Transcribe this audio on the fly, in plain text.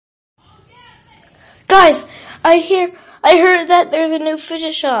Guys, I heard that there's a new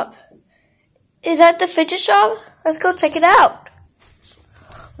fidget shop. Is that the fidget shop? Let's go check it out.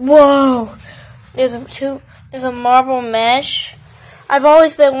 Whoa, there's a marble mesh. I've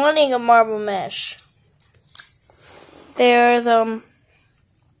always been wanting a marble mesh. There's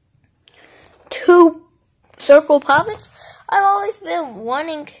 2 circle poppets. I've always been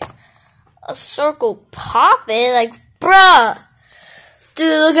wanting a circle poppet. Like, bruh,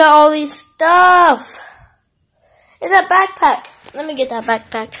 dude, look at all these stuff. It's a backpack. Let me get that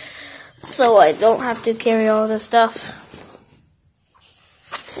backpack so I don't have to carry all this stuff.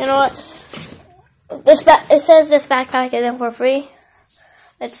 You know what? It says this backpack is in for free.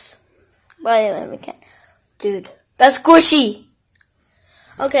 It's, well, we can't. Dude, that's squishy.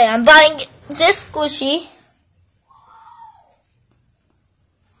 Okay, I'm buying this squishy.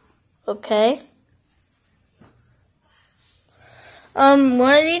 Okay. One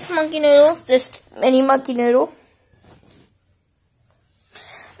of these monkey noodles, this mini monkey noodle.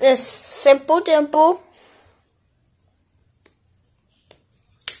 This simple dimple.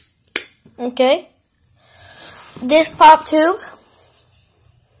 Okay. This pop tube.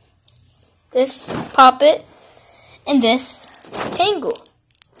 This poppet. And this tangle.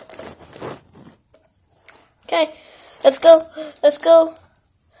 Okay. Let's go. Let's go.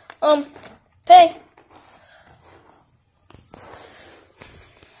 Pay.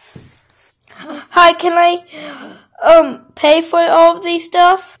 Hi, can I, pay for all of these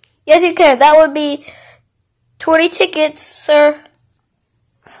stuff? Yes, you can. That would be 20 tickets, sir.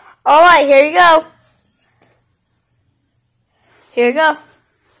 Alright, here you go. Here you go.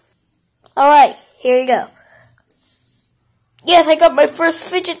 Alright, here you go. Yes, I got my first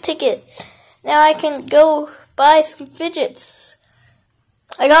fidget ticket. Now I can go buy some fidgets.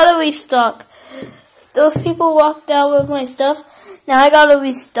 I gotta restock. Those people walked out with my stuff. Now I gotta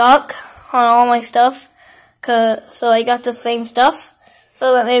restock on all my stuff. So I got the same stuff.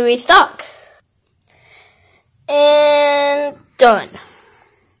 So let me restock. And done.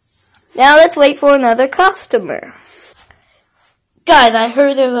 Now let's wait for another customer. Guys, I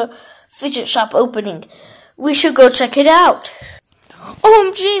heard there's a fidget shop opening. We should go check it out.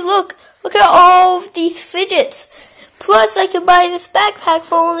 OMG, look. Look at all of these fidgets. Plus, I can buy this backpack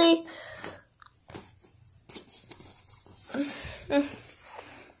for only...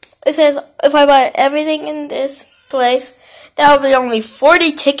 It says, if I buy everything in this place, that will be only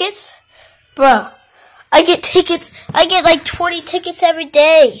 40 tickets? Bruh, I get tickets. I get like 20 tickets every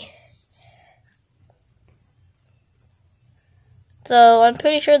day. So, I'm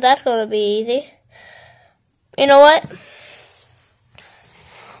pretty sure that's going to be easy. You know what?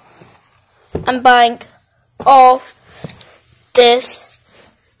 I'm buying all this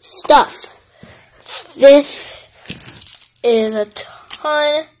stuff. This is a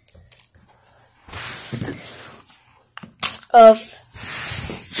ton of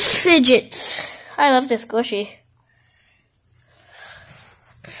fidgets. I love this squishy.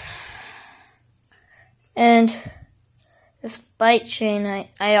 And this bite chain,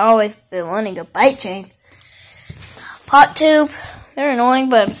 I always been wanting a bite chain. Hot tube, they're annoying,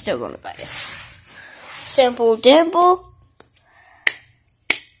 but I'm still going to buy it. Simple dimple.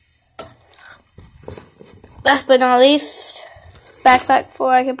 Last but not least, backpack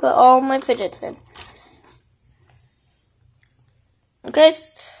for I can put all my fidgets in. Okay,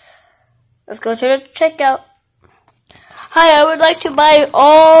 let's go to the checkout. Hi, I would like to buy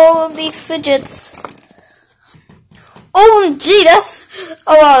all of these fidgets. OMG, that's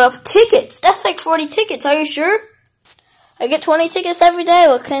a lot of tickets. That's like 40 tickets, are you sure? I get 20 tickets every day,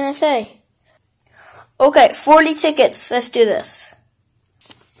 what can I say? Okay, 40 tickets. Let's do this.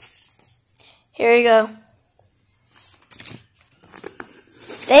 Here you go.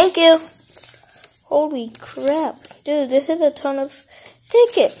 Thank you. Holy crap. Dude, this is a ton of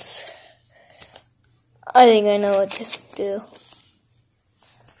tickets. I think I know what to do.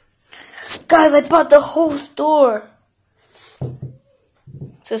 Guys, I bought the whole store.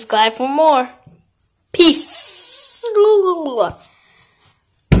 Subscribe for more. Peace.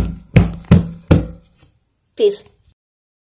 Peace.